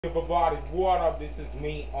Everybody, what up? This is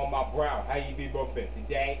me on my brown. How you people been?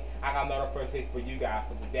 Today, I got another first taste for you guys.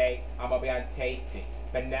 So today, I'm gonna be on tasting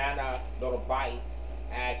banana little bites,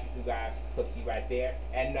 as you two guys could see right there,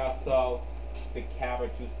 and also the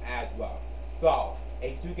carrot juice as well. So,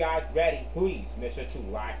 if you guys ready, please make sure to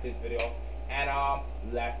like this video, and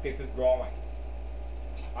let's get this going.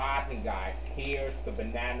 Alright, then guys, here's the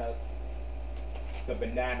banana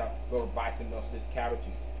little bites and also this carrot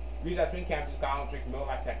juice. The reason I drink carrot juice, I don't drink milk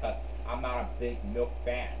like that because I'm not a big milk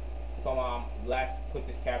fan. So let's put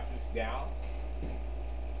this carrot juice down.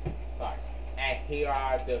 Sorry. And here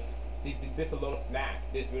are this a little snack.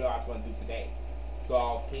 This video I just want to do today.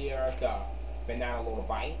 So here's the banana little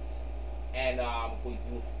bites, and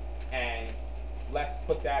and let's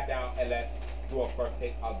put that down and let's do a first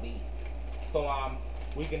taste of these. So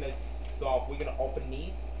we're gonna we're gonna open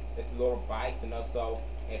these. It's little bites and also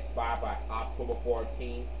inspired by October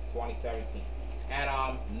 14, 2017.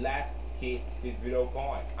 And let's keep this video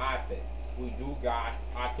going. I think we do got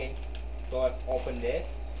so let's open this.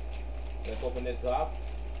 Let's open this up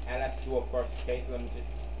and let's do a first taste. Let me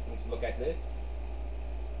just look at this.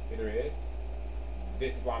 Here it is.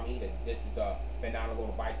 This is what I'm eating. This is the banana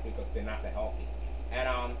little bites because they're not that healthy.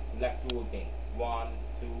 And let's do it again. One,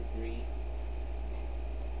 two, three.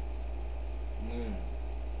 Mmm.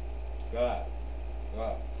 Good.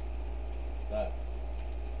 Good. Good.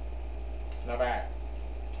 Not bad.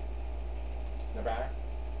 Not bad.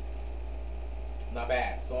 Not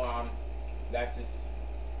bad. So that's just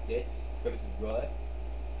this. This is good.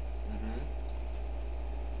 Mhm.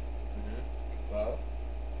 Mhm. Good.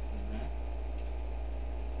 Mhm.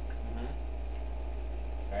 Mhm.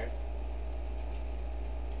 Okay.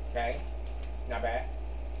 Okay. Not bad.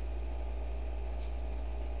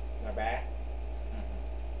 Not bad. Mhm.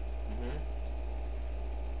 Mhm.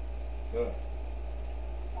 Good.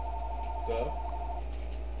 Good.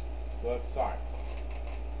 Good start.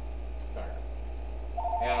 Start.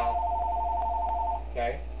 Now,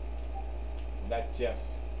 okay. Let's just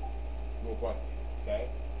do a question. Okay.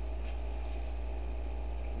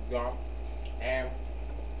 It's gone. And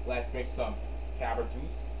let's drink some carrot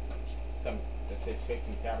juice. Some let's say shake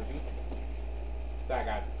some carrot juice. So I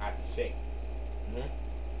got the shake. Mhm.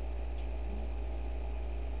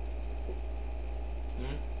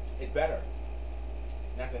 Mhm. It's better.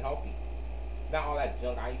 Nice and healthy. Not all that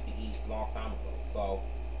junk I used to eat a long time ago. So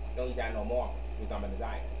don't eat that no more because I'm in a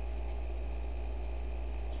diet.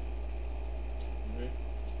 Mhm.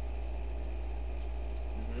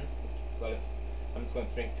 Mhm. So I'm just gonna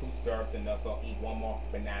drink two syrups and also eat one more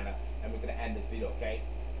banana, and we're gonna end this video, okay?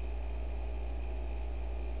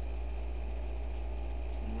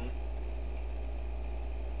 Mhm.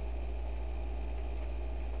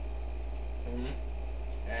 Mhm.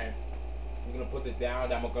 And we're gonna put this down.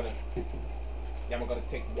 Then we're gonna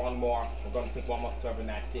take one more. We're gonna take one more serve and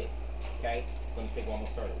that's it. Okay? We're gonna take one more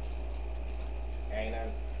serve.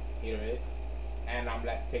 And here it is. And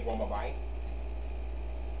let's take one more bite.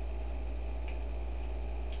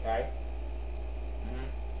 Okay?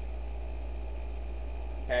 Mhm.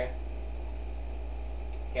 Okay?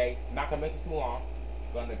 Okay? Not gonna make it too long.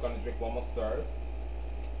 Gonna drink one more serve.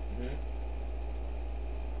 Mhm.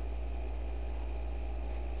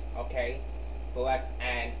 Okay? So let's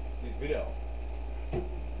end this video.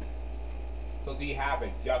 So do you have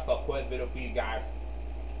it? Just a quick video for you guys.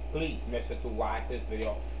 Please make sure to like this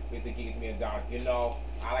video because it gives me a dollar. You know,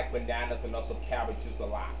 I like bananas and also carrot juice a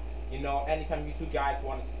lot. You know, anytime you two guys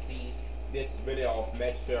want to see this video,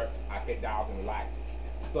 make sure I get 1,000 likes.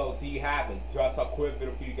 So do you have it? Just a quick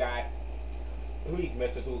video for you guys. Please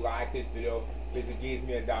make sure to like this video because it gives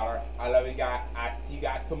me a dollar. I love you guys. I see you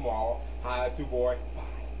guys tomorrow. Holla at your boy.